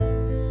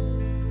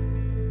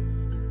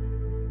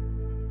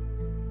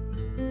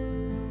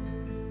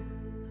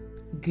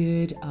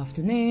Good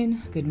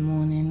afternoon, good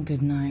morning,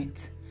 good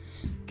night,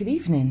 good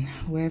evening.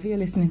 Wherever you're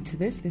listening to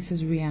this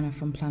is Rihanna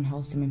from Plan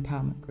Wholesome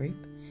Empowerment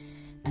Group,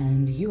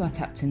 and you are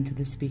tapped into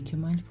the Speak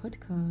Your Mind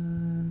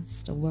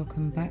podcast.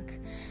 Welcome back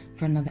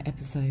for another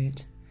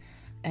episode.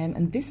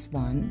 And this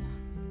one's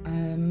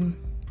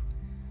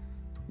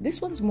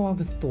more of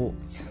a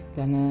thought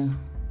than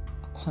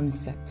a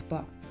concept,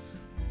 but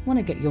I want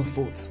to get your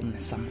thoughts on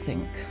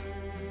something.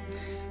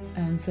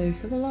 So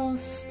for the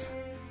last,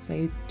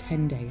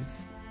 10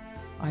 days,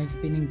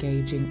 I've been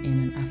engaging in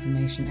an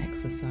affirmation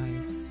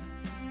exercise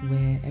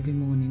where every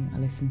morning I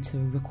listen to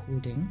a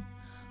recording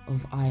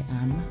of I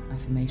am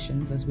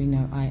affirmations. As we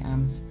know, I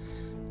am's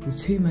the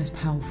two most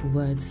powerful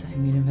words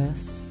in the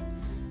universe,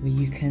 where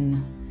you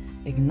can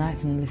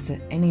ignite and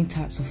elicit any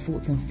types of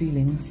thoughts and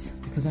feelings,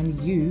 because only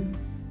you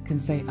can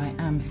say I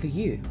am for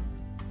you.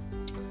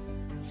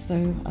 So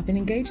I've been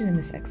engaging in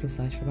this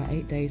exercise for about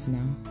 8 days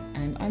now,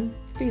 and I'm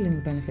feeling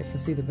the benefits. I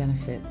see the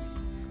benefits.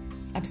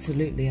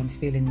 Absolutely, I'm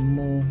feeling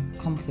more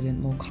confident,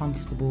 more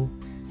comfortable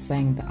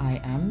saying the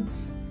I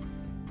ams.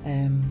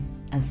 And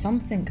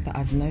something that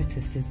I've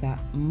noticed is that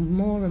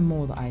more and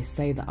more that I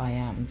say the I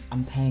ams,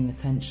 I'm paying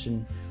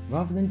attention.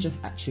 Rather than just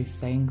actually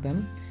saying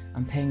them,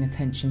 I'm paying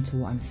attention to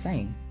what I'm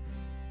saying.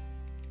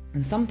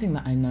 And something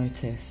that I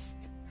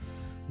noticed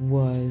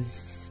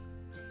was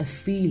a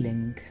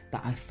feeling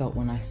that I felt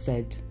when I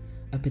said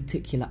a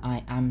particular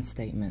I am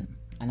statement.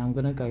 And I'm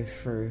going to go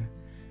through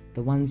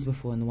the ones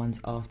before and the ones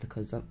after,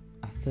 because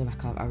I feel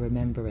like I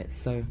remember it.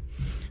 So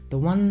the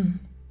one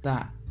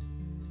that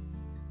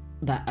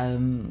I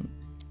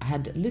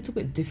had a little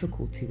bit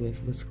difficulty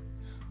with was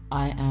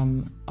I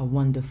am a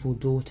wonderful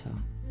daughter.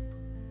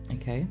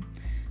 Okay.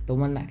 The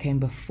one that came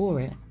before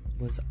it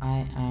was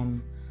I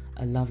am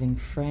a loving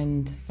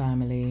friend,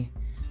 family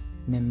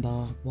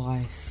member,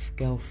 wife,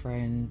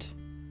 girlfriend,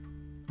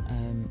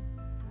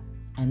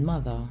 and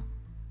mother.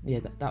 Yeah,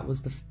 that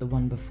was the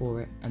one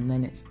before it. And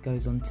then it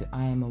goes on to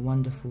I am a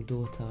wonderful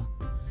daughter.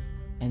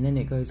 And then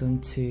it goes on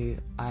to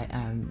I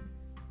am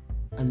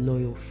a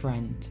loyal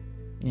friend.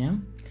 Yeah.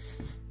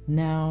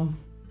 Now,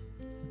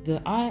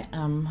 the I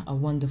am a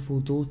wonderful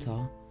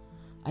daughter,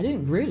 I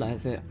didn't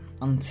realize it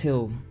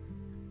until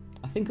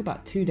I think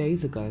about 2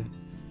 days ago.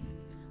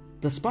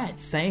 Despite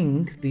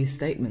saying these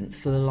statements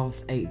for the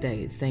last 8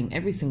 days, saying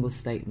every single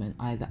statement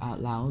either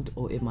out loud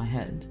or in my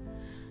head,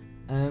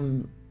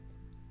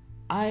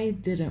 I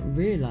didn't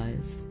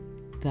realize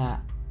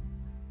that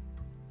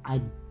I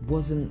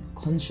wasn't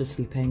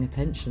consciously paying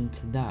attention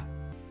to that.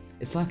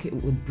 It's like it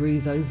would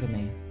breeze over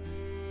me.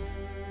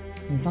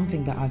 And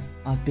something that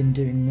I've been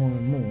doing more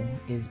and more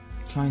is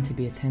trying to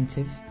be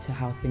attentive to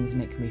how things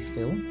make me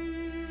feel,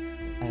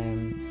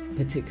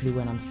 particularly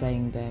when I'm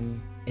saying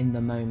them in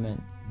the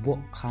moment, what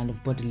kind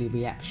of bodily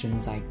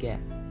reactions I get.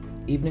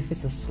 Even if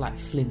it's a slight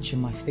flinch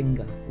in my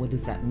finger, what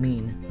does that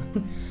mean?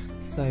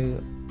 So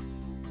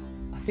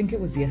I think it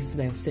was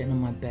yesterday, I was sitting on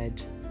my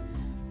bed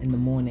in the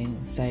morning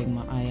saying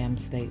my I am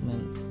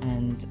statements,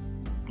 and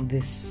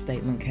this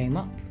statement came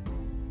up,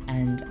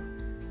 and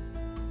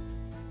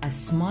I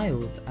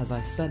smiled as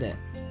I said it.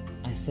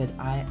 I said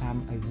I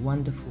am a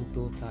wonderful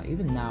daughter.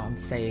 Even now I'm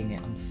saying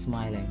it, I'm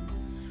smiling,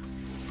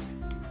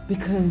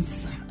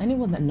 because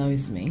anyone that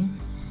knows me,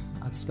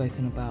 I've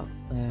spoken about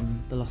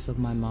the loss of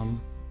my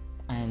mum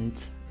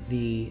and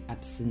the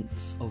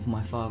absence of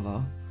my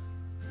father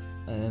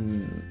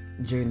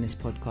during this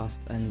podcast,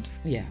 and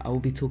yeah, I will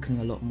be talking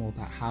a lot more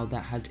about how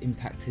that had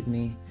impacted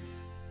me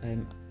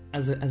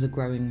as a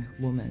growing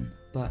woman.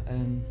 But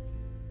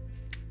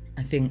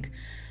I think,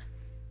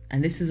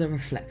 and this is a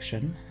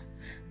reflection,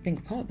 I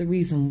think part of the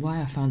reason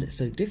why I found it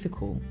so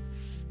difficult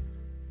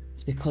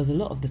is because a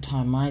lot of the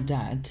time my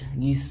dad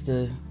used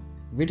to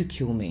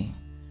ridicule me.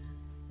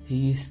 He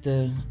used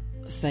to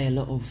say a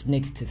lot of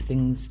negative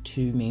things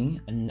to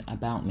me and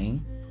about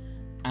me,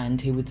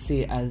 and he would see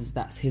it as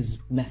that's his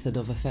method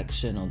of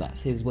affection, or that's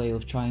his way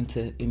of trying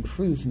to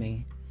improve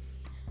me.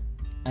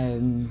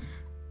 And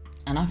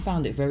I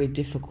found it very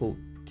difficult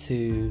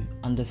to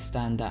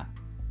understand that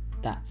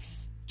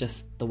that's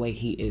just the way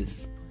he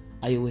is.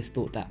 I always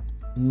thought that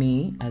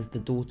me, as the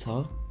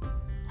daughter,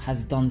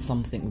 has done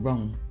something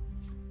wrong,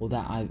 or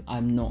that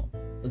I'm not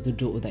the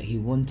daughter that he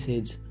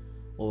wanted,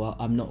 or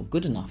I'm not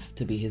good enough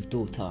to be his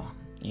daughter,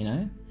 you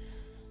know?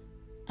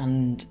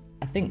 And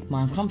I think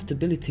my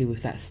uncomfortability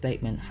with that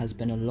statement has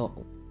been a lot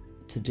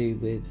to do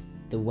with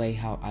the way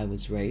how I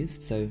was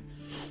raised. So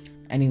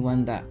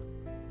anyone that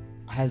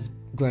has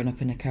grown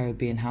up in a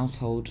Caribbean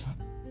household,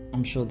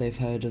 I'm sure they've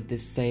heard of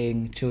this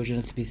saying, children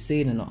are to be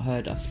seen and not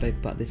heard. I've spoke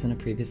about this in a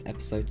previous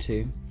episode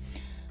too.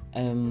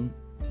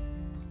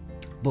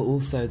 But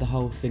also the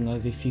whole thing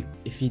of if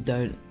you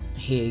don't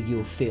hear,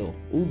 you'll feel.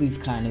 All these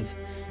kind of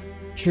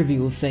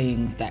trivial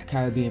sayings that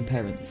Caribbean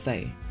parents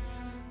say.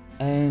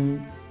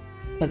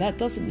 But that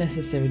doesn't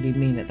necessarily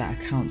mean that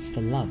accounts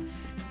for love.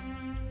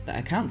 That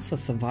accounts for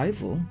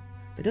survival.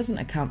 It doesn't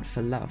account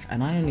for love.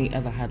 And I only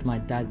ever had my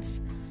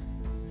dad's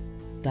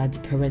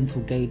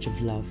parental gauge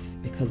of love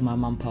because my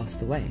mum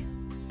passed away.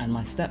 And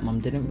my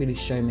stepmom didn't really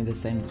show me the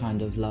same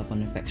kind of love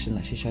and affection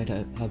that she showed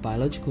her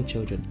biological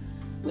children,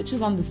 which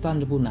is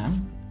understandable now,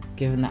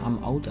 given that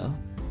I'm older.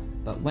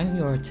 But when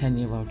you're a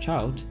 10-year-old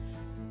child,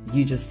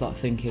 you just start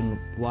thinking,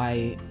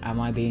 why am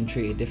I being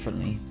treated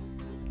differently?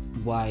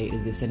 Why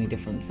is this any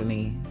different for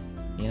me?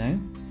 You know?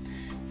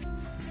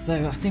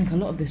 So I think a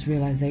lot of this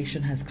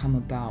realization has come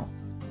about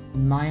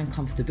my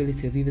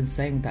uncomfortability of even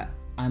saying that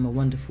I'm a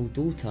wonderful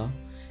daughter.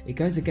 It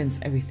goes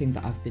against everything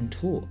that I've been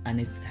taught, and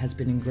it has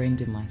been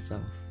ingrained in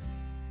myself.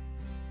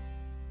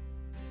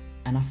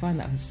 And I find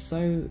that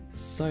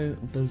so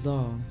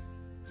bizarre,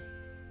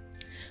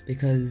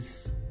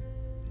 because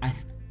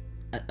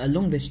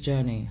along this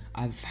journey,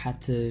 I've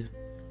had to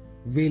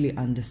really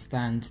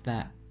understand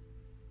that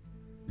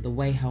the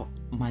way how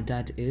my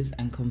dad is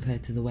and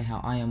compared to the way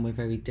how I am, we're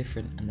very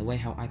different, and the way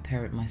how I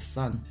parent my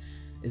son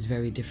is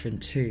very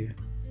different too.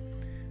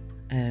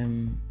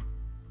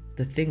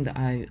 The thing that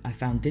I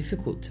found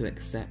difficult to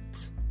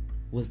accept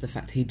was the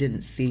fact he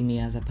didn't see me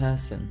as a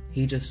person.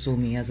 He just saw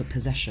me as a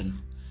possession,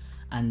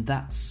 and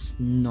that's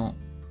not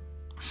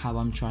how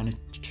I'm trying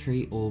to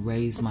treat or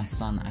raise my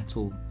son at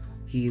all.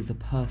 He is a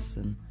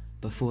person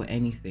before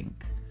anything.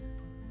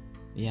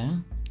 Yeah?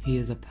 He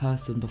is a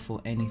person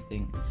before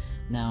anything.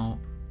 Now,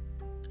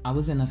 I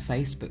was in a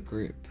Facebook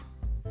group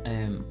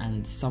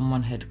and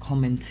someone had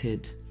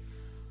commented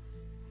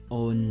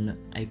on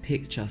a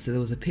picture. So there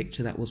was a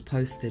picture that was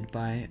posted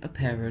by a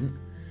parent.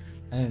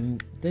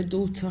 Their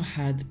daughter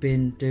had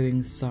been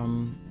doing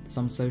some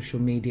social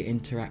media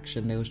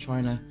interaction. They was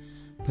trying to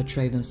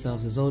portray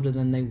themselves as older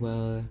than they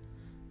were,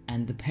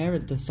 and the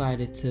parent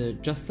decided to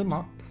dress them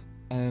up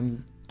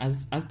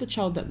as the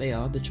child that they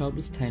are. The child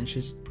was 10.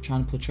 She's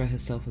trying to portray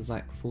herself as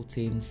like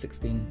 14,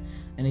 16,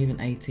 and even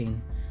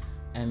 18.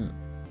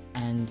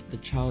 And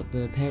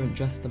the parent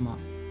dressed them up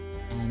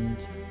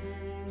and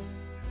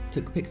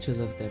took pictures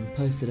of them,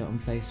 posted it on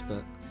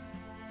Facebook.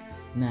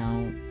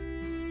 Now,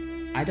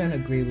 I don't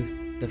agree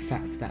with the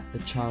fact that the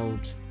child,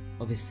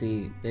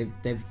 obviously,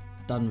 they've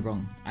done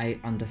wrong. I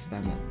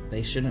understand that.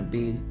 They shouldn't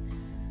be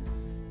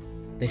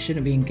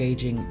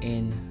engaging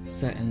in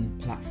certain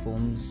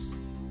platforms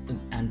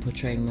and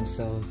portraying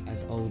themselves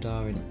as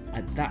older, and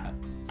at that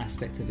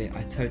aspect of it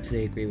I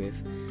totally agree with.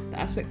 The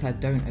aspect I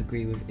don't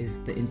agree with is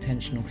the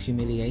intentional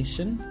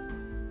humiliation,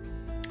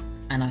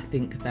 and I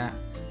think that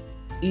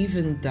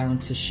even down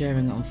to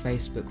sharing it on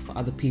Facebook for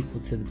other people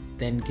to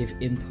then give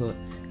input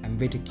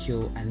and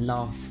ridicule and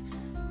laugh,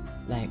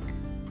 like,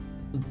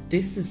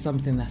 this is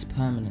something that's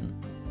permanent.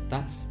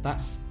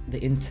 That's the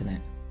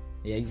internet.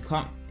 Yeah, you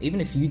can't, even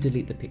if you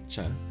delete the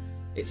picture,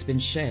 it's been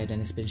shared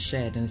and it's been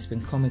shared and it's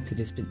been commented,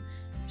 it's been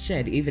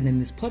shared. Even in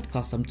this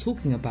podcast I'm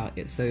talking about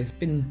it, so it's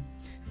been,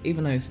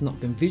 even though it's not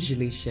been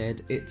visually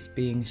shared, it's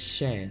being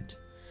shared.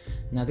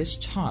 Now this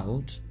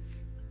child,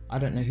 I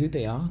don't know who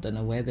they are, don't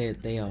know where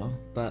they are,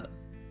 but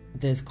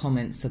there's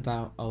comments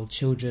about, oh,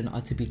 children are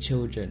to be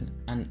children,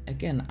 and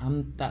again,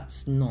 that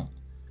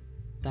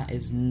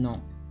is not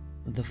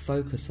the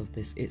focus of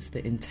this. It's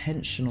the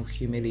intentional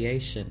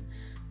humiliation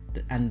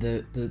and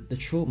the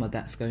trauma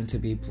that's going to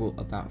be brought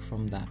about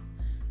from that.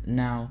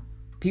 Now,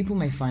 people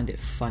may find it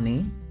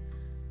funny,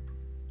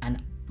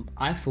 and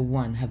I, for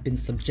one, have been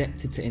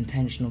subjected to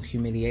intentional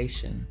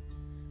humiliation,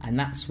 and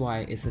that's why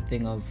it's a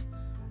thing of,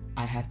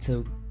 I had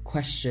to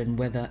question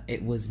whether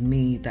it was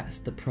me that's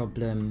the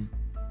problem,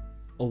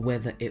 or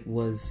whether it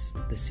was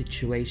the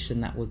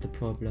situation that was the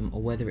problem,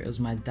 or whether it was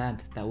my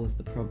dad that was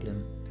the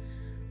problem.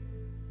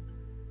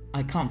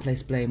 I can't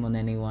place blame on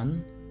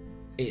anyone.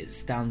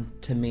 It's down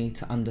to me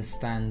to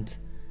understand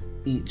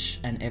each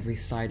and every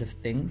side of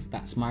things.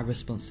 That's my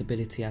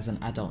responsibility as an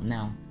adult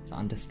now, to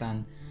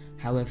understand.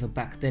 However,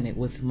 back then it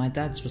was my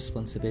dad's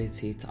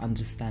responsibility to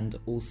understand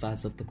all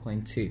sides of the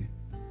coin too.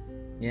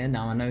 Yeah,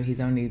 now I know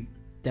he's only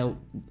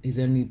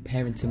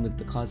parenting with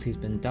the cards he's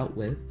been dealt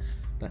with,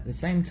 but at the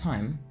same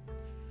time,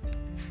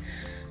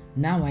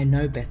 now I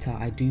know better,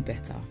 I do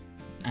better,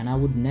 and I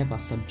would never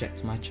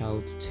subject my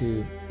child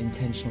to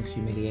intentional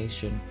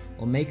humiliation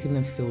or making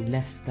them feel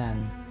less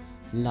than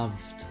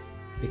loved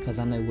because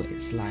I know what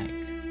it's like,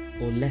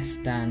 or less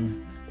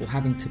than, or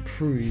having to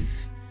prove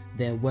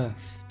their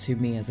worth to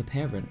me as a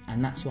parent.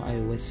 And that's what I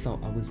always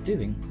felt I was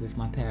doing with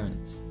my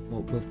parents,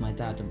 or with my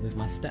dad and with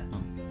my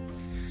stepmom.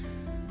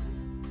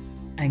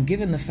 And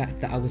given the fact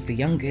that I was the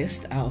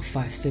youngest out of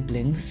 5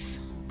 siblings,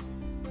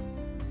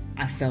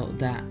 I felt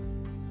that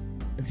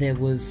there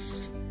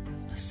was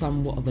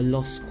somewhat of a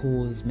lost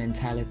cause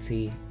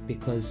mentality,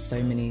 because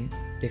so many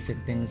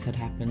different things had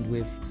happened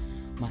with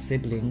my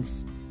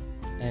siblings.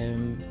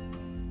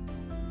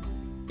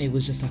 It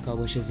was just like, oh,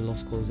 well, she's a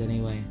lost cause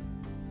anyway.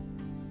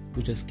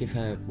 We'll just give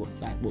her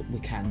what we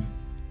can,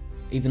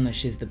 even though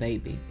she's the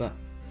baby. But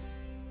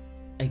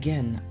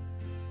again,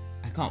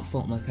 I can't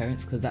fault my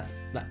parents, because that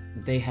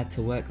they had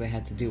to work, they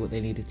had to do what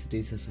they needed to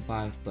do to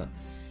survive. But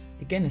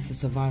again, it's a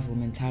survival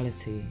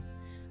mentality,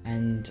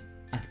 and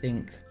I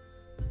think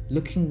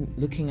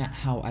looking at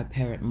how I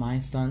parent my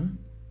son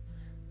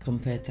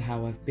compared to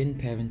how I've been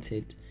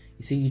parented,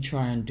 you see, you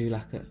try and do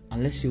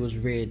unless you was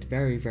reared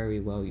very, very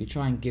well, you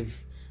try and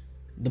give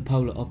the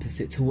polar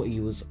opposite to what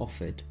you was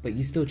offered, but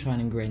you still try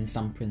and ingrain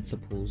some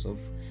principles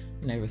of,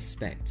 you know,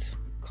 respect,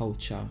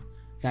 culture,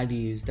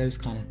 values, those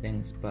kind of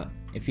things. But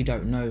if you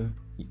don't know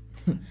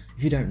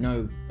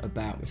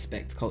about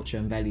respect, culture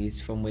and values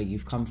from where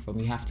you've come from,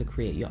 you have to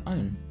create your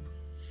own.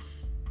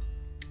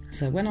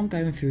 So when I'm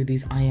going through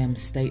these I am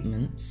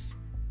statements,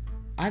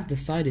 I've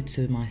decided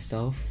to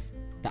myself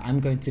that I'm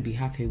going to be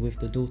happy with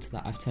the daughter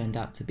that I've turned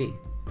out to be.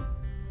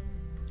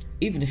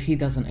 Even if he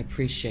doesn't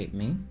appreciate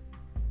me,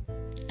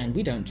 and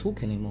we don't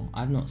talk anymore.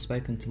 I've not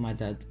spoken to my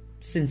dad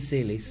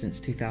sincerely since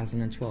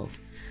 2012.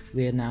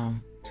 We are now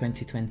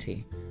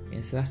 2020.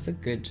 Yeah, so that's a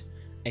good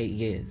 8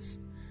 years.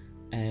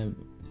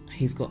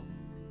 He's got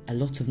a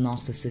lot of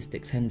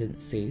narcissistic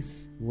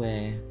tendencies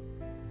where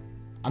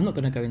I'm not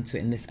going to go into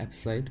it in this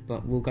episode,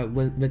 but we're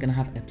going to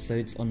have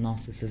episodes on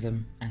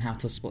narcissism and how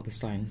to spot the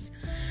signs.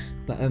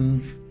 But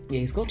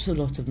he's got a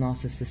lot of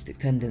narcissistic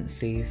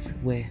tendencies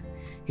where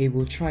he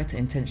will try to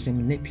intentionally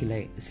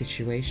manipulate a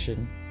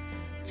situation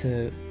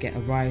to get a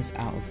rise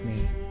out of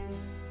me.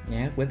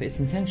 Yeah, whether it's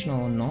intentional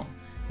or not,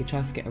 he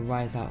tries to get a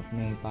rise out of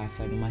me by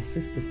phoning my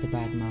sisters to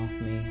badmouth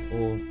me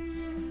or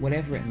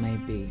whatever it may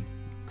be,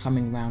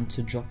 coming round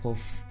to drop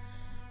off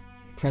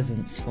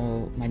presents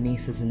for my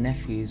nieces and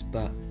nephews,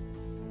 but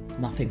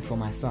nothing for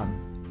my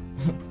son.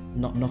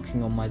 Not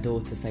knocking on my door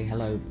to say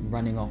hello,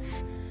 running off,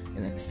 you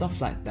know, stuff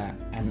like that.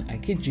 And I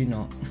kid you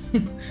not,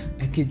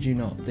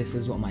 this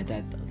is what my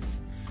dad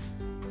does.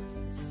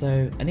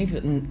 So, and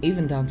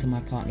even down to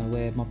my partner,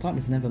 where my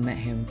partner's never met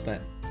him,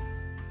 but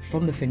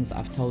from the things that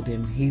I've told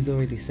him, he's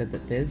already said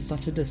that there's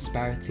such a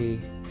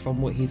disparity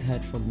from what he's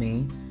heard from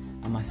me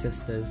and my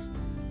sisters.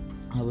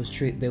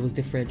 There was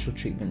differential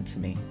treatment to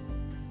me,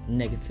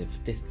 negative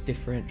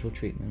differential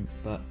treatment.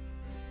 But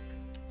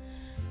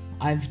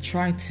I've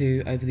tried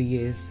to, over the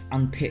years,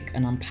 unpick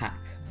and unpack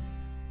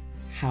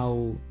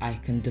how I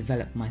can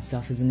develop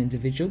myself as an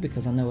individual,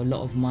 because I know a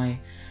lot of my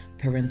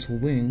parental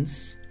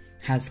wounds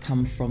has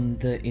come from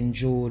the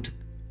endured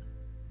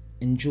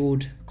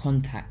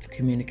contact,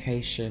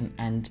 communication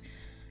and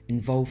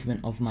involvement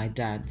of my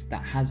dad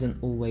that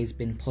hasn't always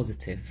been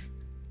positive.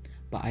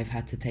 But I've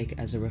had to take it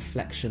as a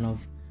reflection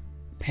of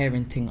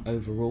parenting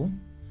overall,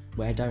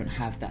 where I don't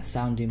have that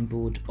sounding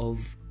board of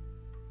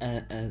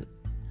an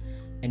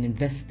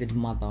invested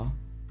mother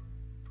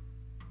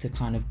to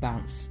kind of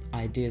bounce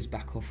ideas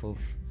back off of.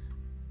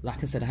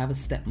 Like I said, I have a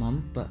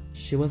stepmom, but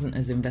she wasn't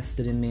as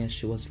invested in me as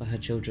she was for her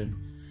children.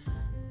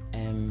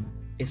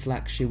 It's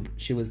like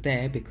she was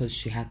there because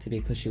she had to be,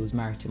 because she was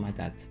married to my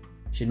dad.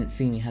 She didn't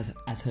see me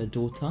as her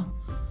daughter.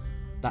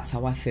 That's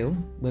how I feel.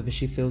 Whether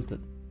she feels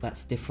that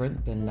that's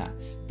different, then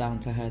that's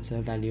down to her to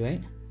evaluate.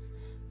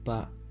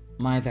 But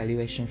my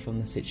evaluation from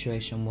the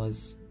situation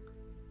was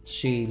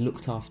she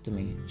looked after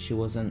me. She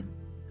wasn't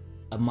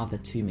a mother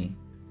to me.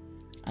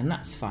 And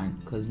that's fine,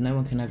 because no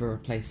one can ever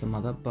replace a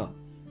mother, but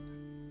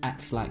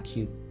acts like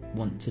you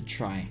want to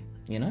try,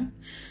 you know?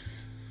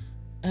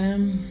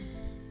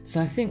 So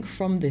I think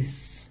from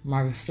this, my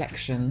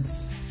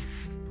reflections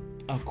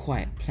are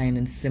quite plain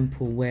and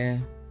simple,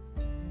 where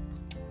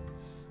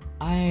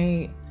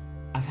I've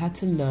had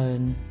to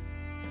learn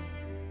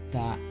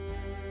that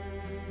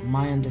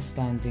my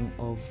understanding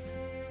of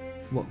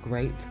what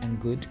great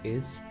and good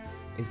is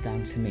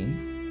down to me,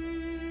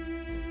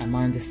 and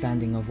my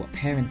understanding of what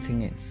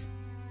parenting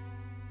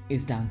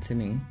is down to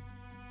me,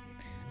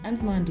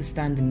 and my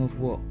understanding of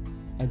what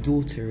a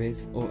daughter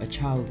is or a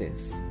child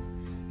is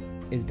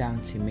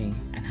down to me,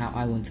 and how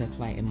I want to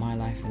apply it in my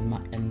life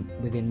and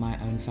within my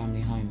own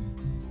family home.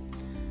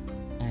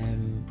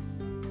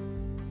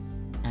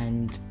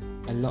 And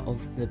a lot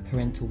of the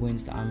parental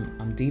wounds that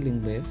I'm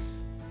dealing with,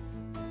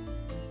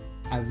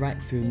 I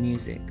write through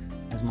music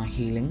as my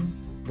healing,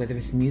 whether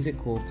it's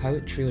music or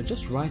poetry or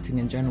just writing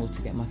in general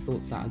to get my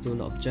thoughts out. I do a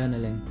lot of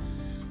journaling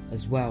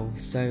as well.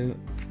 So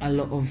a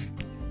lot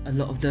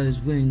of those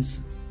wounds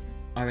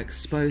are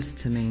exposed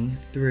to me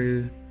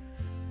through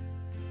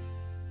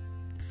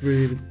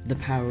the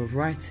power of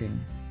writing.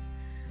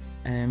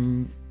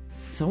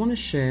 So I want to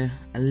share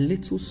a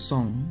little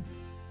song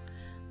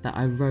that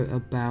I wrote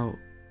about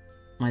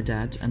my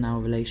dad and our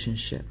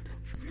relationship.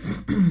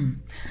 I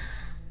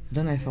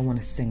don't know if I want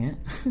to sing it,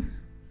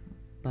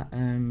 but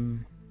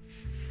I'm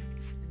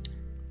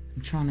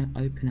trying to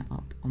open it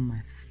up on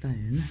my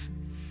phone.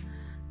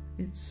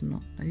 It's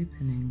not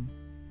opening.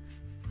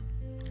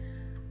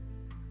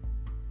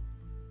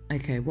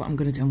 Okay, what I'm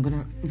going to do, I'm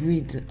going to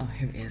read it. Oh,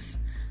 here it is.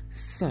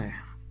 So,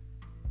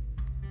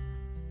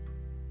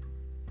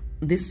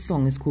 this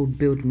song is called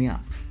Build Me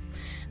Up.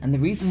 And the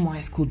reason why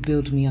it's called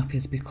Build Me Up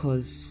is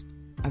because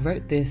I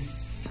wrote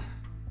this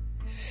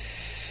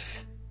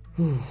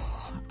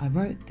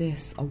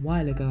a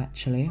while ago,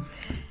 actually.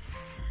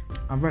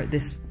 I wrote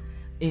this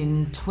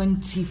in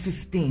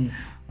 2015.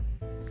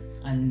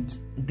 And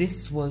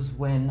this was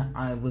when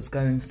I was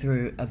going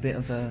through a bit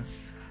of a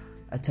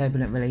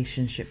turbulent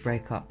relationship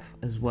breakup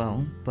as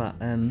well. But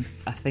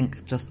I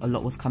think just a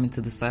lot was coming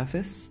to the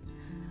surface,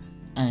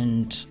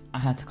 and I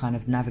had to kind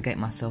of navigate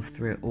myself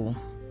through it all.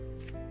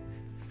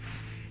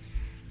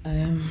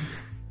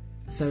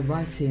 So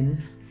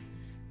writing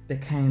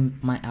became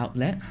my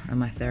outlet and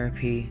my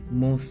therapy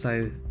more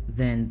so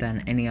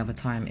than any other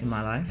time in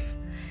my life.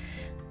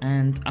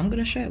 And I'm going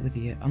to share it with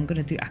you. I'm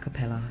going to do a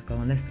cappella. Go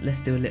on,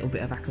 let's do a little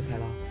bit of a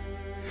cappella.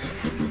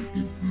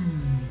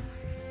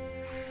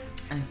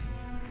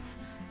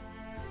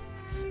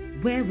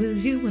 Where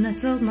was you when I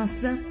told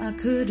myself I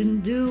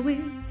couldn't do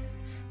it?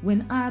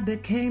 When I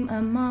became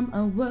a mom,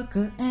 a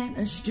worker and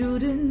a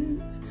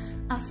student,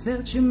 I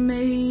felt you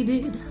made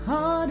it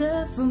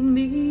harder for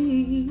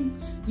me.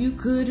 You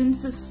couldn't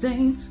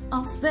sustain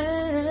our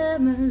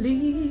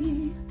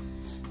family.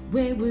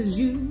 Where was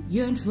you?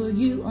 Yearned for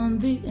you on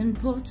the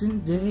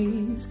important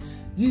days.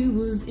 You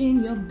was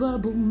in your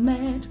bubble,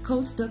 mad,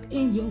 cold, stuck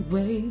in your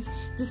ways.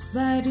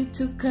 Decided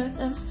to cut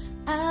us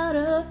out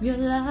of your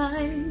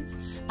life.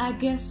 I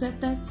guess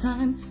at that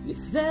time you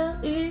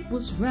felt it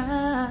was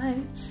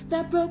right.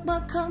 That broke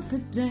my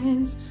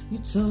confidence. You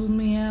told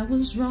me I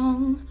was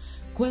wrong.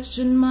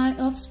 Questioned my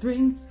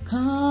offspring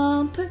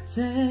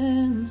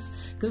competence.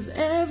 'Cause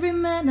every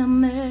man I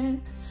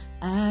met,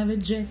 I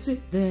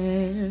rejected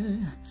their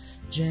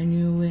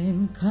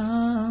genuine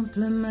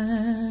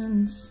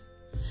compliments.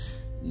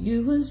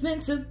 You was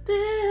meant to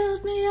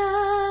build me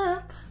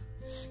up.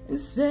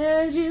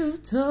 Instead you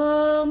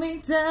tore me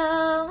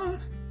down.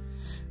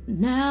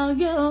 Now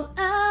you're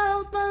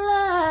out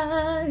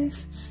my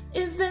life.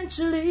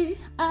 Eventually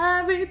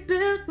I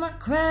rebuilt my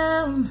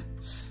crown.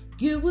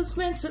 You was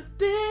meant to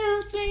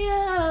build me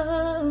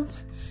up.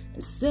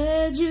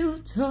 Instead you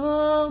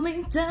tore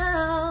me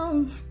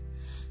down.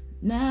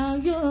 Now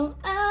you're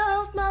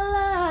out my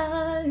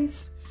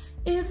life.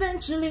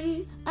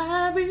 Eventually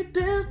I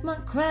rebuilt my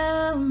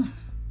crown.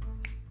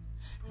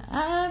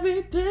 I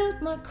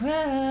rebuilt my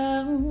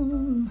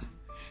crown.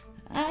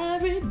 I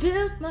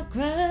rebuilt my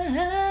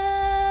crown.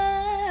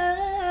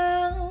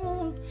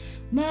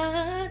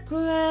 My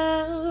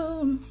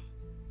crown.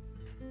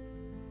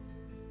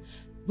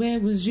 Where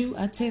was you?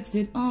 I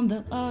texted on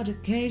the odd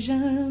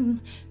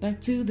occasion.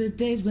 Back to the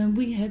days when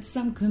we had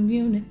some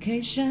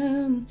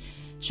communication.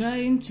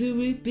 Trying to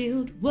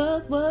rebuild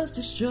what was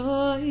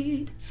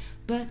destroyed.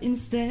 But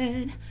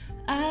instead,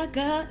 I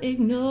got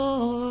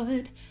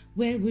ignored.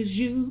 Where was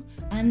you?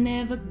 I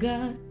never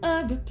got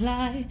a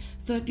reply.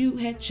 Thought you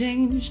had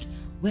changed.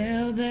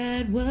 Well,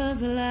 that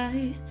was a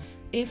lie.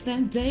 If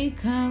that day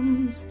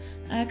comes,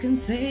 I can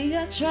say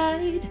I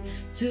tried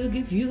to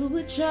give you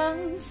a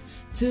chance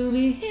to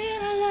be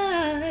in our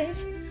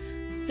lives.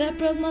 That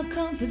broke my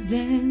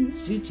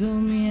confidence. You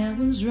told me I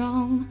was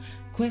wrong.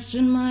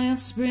 Questioned my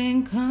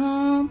offspring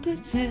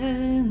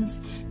competence.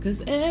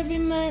 'Cause every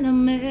man I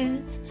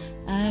met,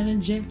 I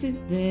rejected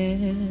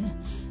their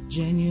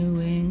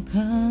genuine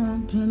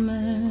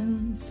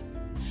compliments.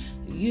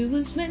 You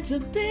was meant to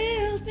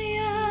build me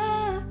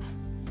up.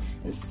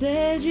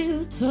 Instead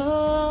you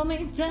tore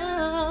me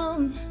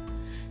down.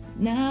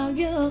 Now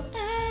you're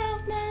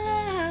out my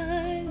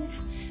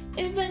life.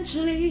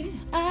 Eventually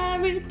I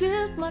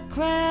rebuilt my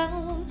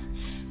crown.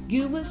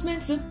 You was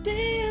meant to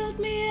build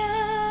me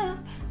up.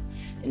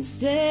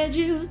 Instead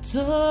you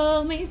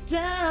tore me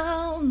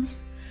down.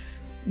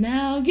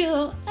 Now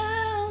you're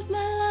out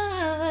my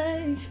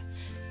life.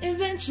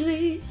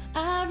 Eventually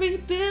I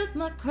rebuilt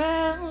my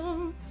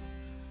crown.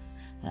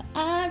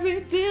 I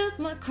rebuilt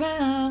my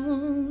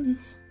crown.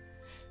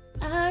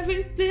 I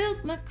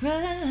rebuilt my crown.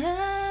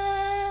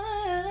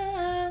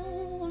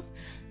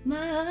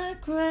 My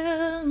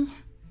crown.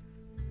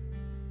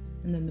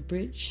 And then the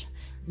bridge.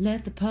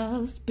 Let the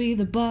past be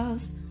the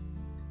past.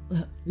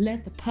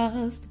 Let the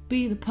past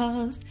be the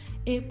past.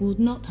 It would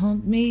not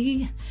haunt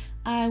me.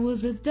 I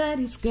was a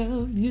daddy's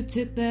girl. You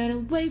took that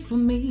away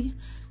from me.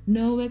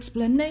 No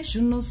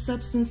explanation, no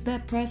substance.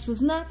 That price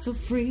was not for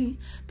free.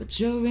 But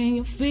you're in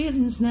your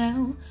feelings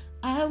now.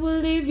 I will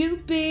leave you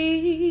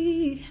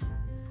be.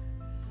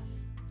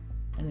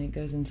 And then it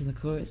goes into the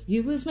chorus.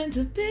 You was meant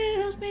to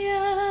build me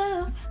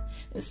up.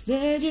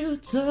 Instead you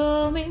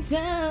tore me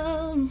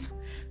down.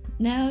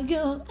 Now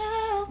you're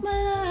out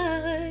my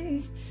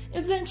life.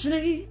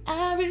 Eventually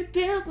I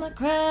rebuilt my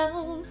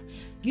crown.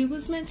 You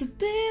was meant to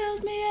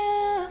build me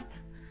up.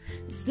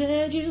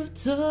 Instead you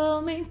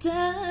tore me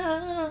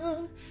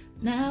down.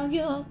 Now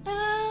you're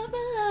out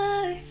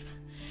my life.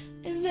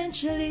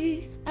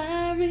 Eventually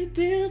I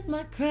rebuilt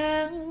my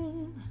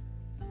crown.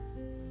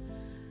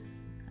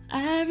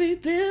 I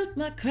rebuilt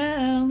my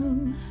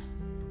crown.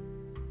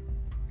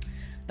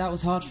 That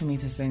was hard for me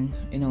to sing,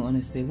 in all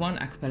honesty. One,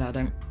 a cappella,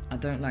 I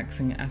don't like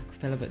singing a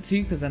cappella, but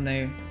two, because I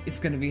know it's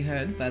going to be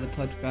heard by the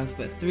podcast,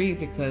 but three,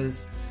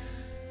 because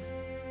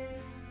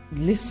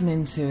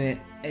listening to it,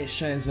 it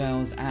shows where I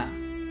was at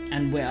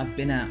and where I've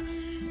been at,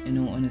 in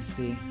all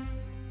honesty.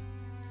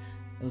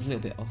 It was a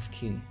little bit off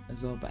key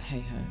as well, but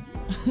hey ho.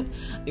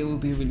 It will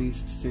be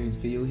released soon,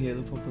 so you'll hear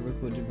the proper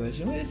recorded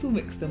version. Well, it's all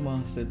mixed and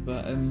mastered,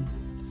 but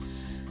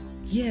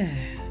yeah,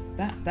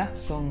 that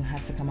song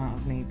had to come out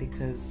of me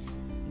because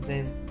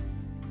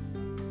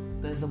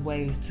there's a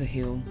way to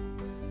heal.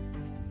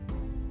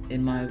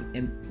 In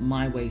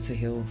my way to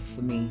heal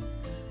for me,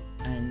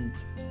 and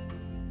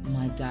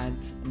my dad,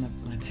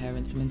 my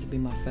parents are meant to be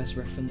my first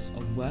reference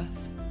of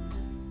worth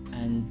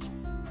and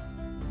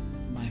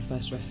my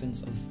first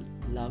reference of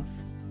love.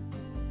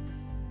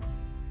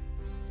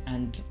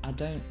 And I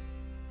don't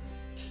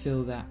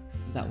feel that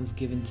was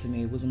given to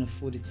me. It wasn't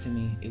afforded to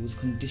me. It was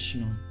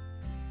conditional.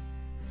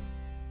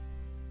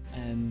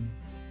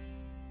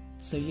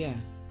 So yeah,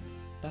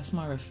 that's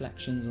my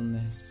reflections on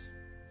this.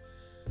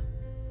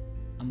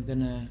 I'm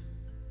gonna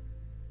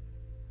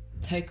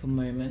take a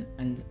moment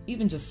and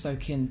even just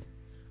soak in.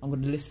 I'm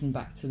gonna listen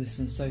back to this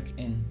and soak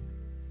in,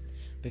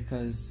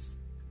 because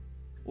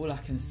all I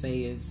can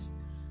say is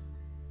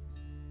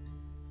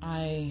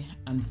I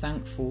am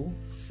thankful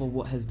for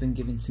what has been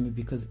given to me,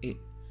 because it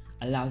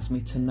allows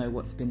me to know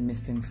what's been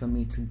missing for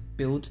me to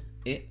build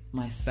it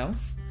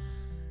myself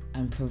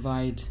and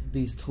provide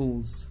these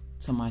tools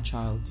to my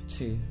child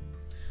too.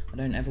 I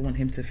don't ever want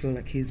him to feel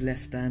like he's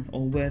less than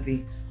or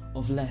worthy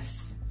of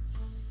less.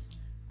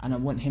 And I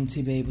want him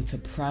to be able to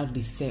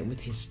proudly say it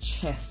with his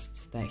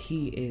chest that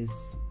he is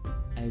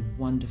a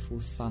wonderful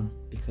son,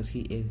 because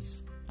he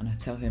is. And I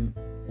tell him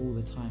all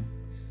the time,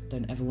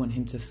 don't ever want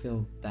him to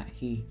feel that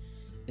he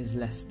is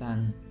less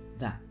than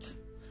that.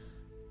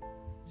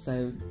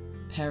 So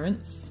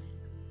parents,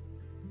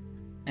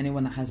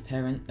 anyone that has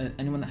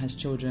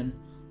children,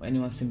 or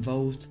anyone that's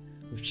involved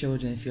with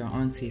children, if you're an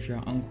auntie, if you're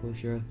an uncle,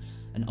 if you're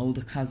an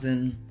older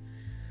cousin,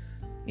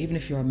 even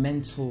if you're a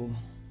mentor,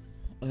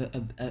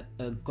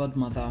 a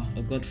godmother,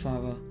 a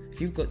godfather, if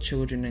you've got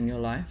children in your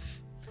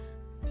life,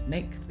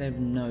 make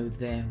them know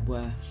their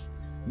worth,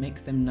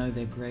 make them know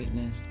their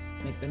greatness,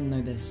 make them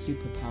know their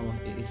superpower.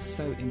 It is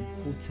so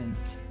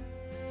important,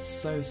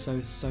 so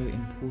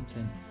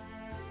important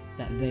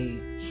that they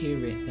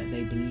hear it, that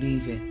they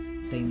believe it,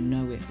 they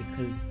know it,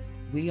 because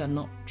we are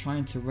not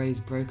trying to raise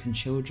broken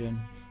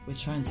children. We're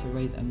trying to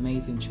raise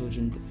amazing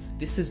children.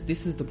 This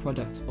is the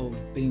product of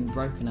being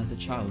broken as a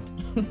child.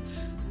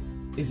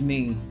 Is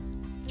me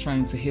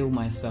trying to heal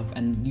myself,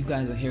 and you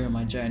guys are hearing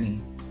my journey.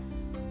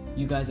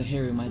 You guys are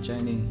hearing my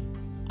journey.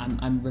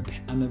 I'm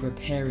a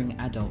repairing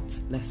adult.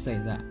 Let's say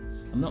that.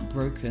 I'm not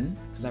broken,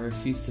 because I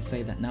refuse to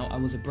say that now. I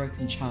was a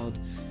broken child,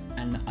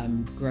 and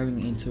I'm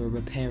growing into a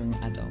repairing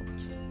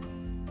adult.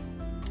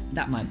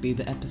 That might be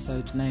the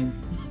episode name.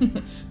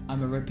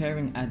 I'm a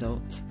repairing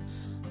adult.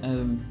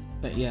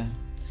 But yeah,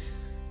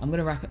 I'm going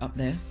to wrap it up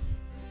there.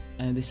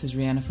 This is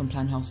Rihanna from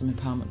Plan Wholesome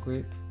Empowerment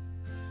Group.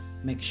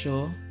 Make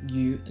sure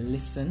you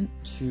listen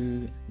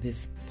to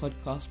this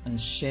podcast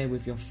and share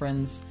with your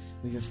friends,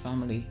 with your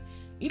family.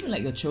 Even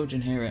let your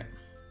children hear it.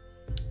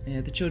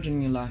 The children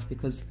in your life,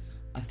 because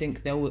I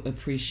think they'll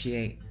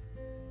appreciate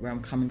where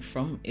I'm coming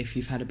from if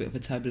you've had a bit of a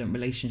turbulent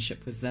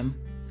relationship with them.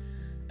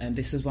 And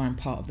this is why I'm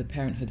part of the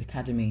Parenthood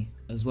Academy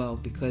as well,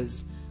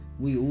 because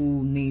we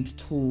all need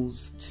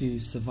tools to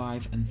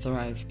survive and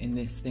thrive in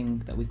this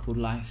thing that we call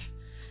life.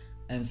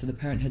 So the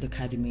Parenthood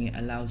Academy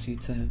allows you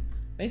to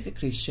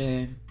basically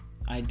share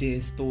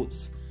ideas,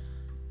 thoughts,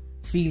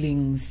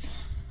 feelings,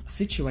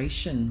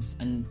 situations,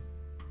 and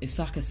it's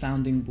like a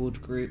sounding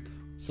board group,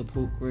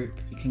 support group.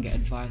 You can get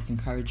advice,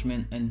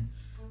 encouragement, and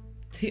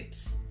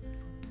tips.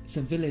 It's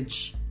a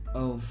village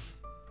of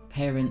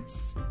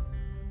parents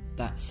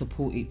that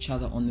support each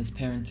other on this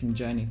parenting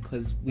journey,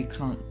 because we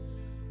can't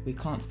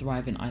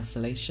thrive in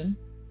isolation.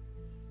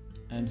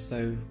 And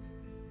so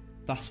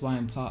that's why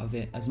I'm part of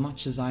it. As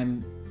much as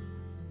I'm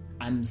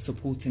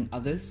supporting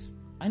others,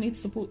 I need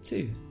support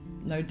too.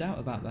 No doubt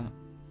about that.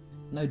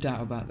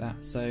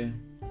 So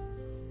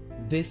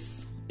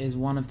this is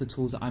one of the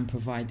tools that I'm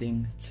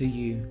providing to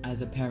you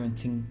as a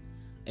parenting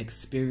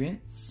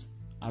experience.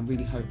 I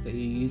really hope that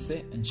you use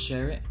it and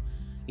share it.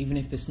 Even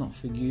if it's not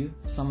for you,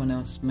 someone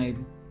else may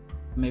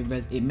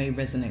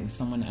resonate with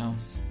someone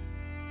else.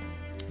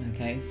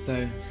 Okay,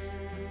 so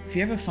if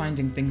you're ever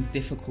finding things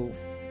difficult,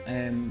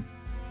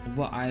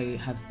 what I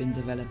have been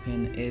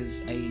developing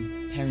is a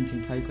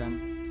parenting program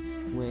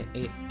where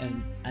it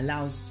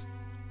allows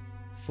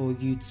for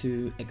you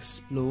to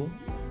explore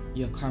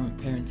your current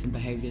parenting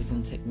behaviours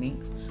and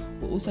techniques,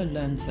 but also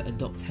learn to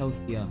adopt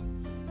healthier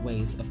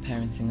ways of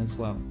parenting as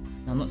well.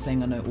 Now, I'm not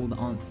saying I know all the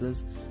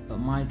answers, but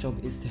my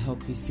job is to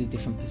help you see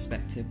different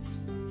perspectives.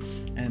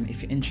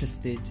 If you're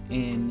interested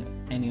in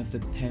any of the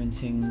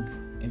parenting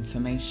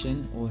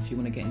information, or if you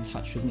want to get in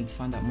touch with me to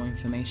find out more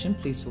information,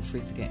 please feel free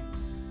to get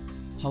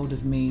hold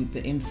of me.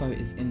 The info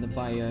is in the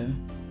bio.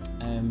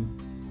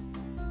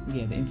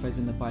 The info is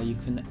in the bio. You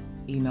can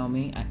email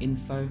me at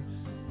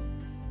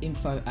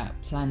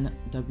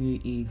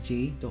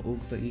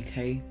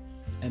info@planweg.org.uk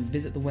and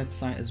visit the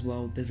website as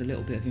well. There's a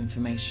little bit of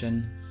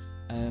information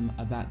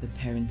about the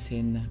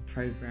parenting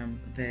program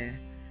there.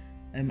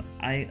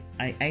 I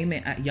aim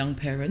it at young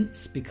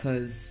parents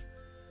because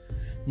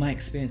my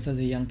experience as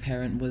a young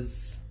parent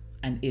was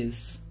and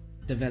is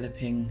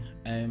developing,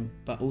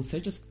 but also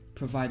just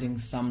providing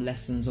some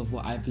lessons of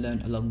what I've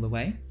learned along the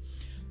way.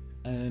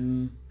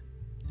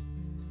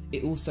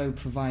 It also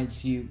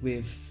provides you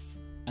with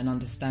an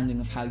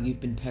understanding of how you've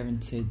been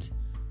parented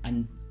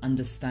and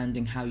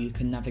understanding how you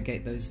can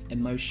navigate those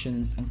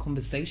emotions and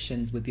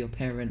conversations with your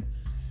parent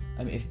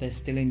if they're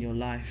still in your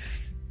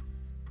life,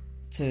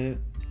 to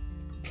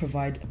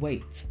provide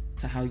weight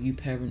to how you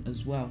parent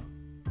as well.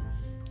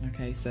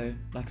 Okay, so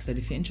like I said,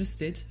 if you're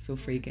interested, feel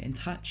free to get in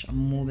touch. I'm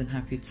more than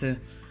happy to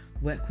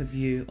work with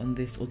you on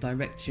this, or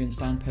direct you and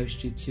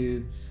signpost you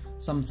to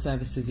some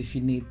services if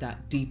you need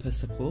that deeper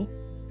support.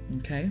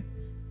 Okay,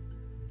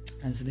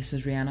 and so this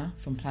is Rihanna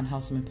from Plan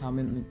Wholesome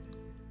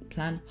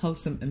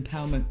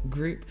Empowerment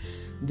Group.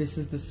 This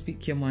is the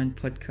Speak Your Mind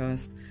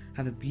podcast.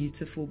 Have a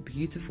beautiful,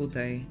 beautiful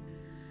day.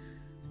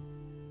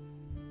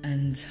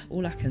 And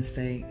all I can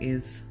say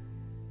is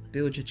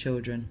build your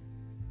children.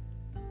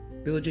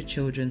 Build your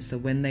children so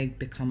when they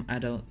become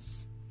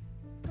adults,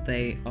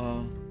 they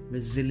are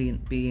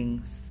resilient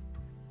beings.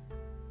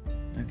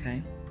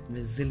 Okay?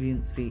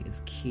 Resiliency is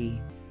key.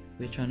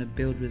 We're trying to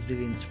build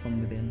resilience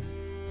from within.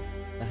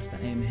 That's the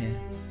aim here.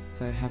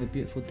 So have a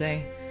beautiful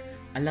day.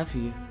 I love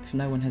you. If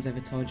no one has ever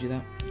told you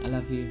that, I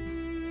love you.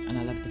 And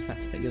I love the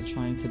fact that you're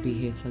trying to be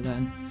here to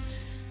learn.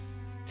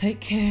 Take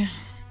care.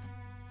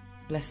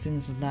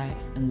 Blessings of light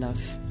and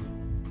love.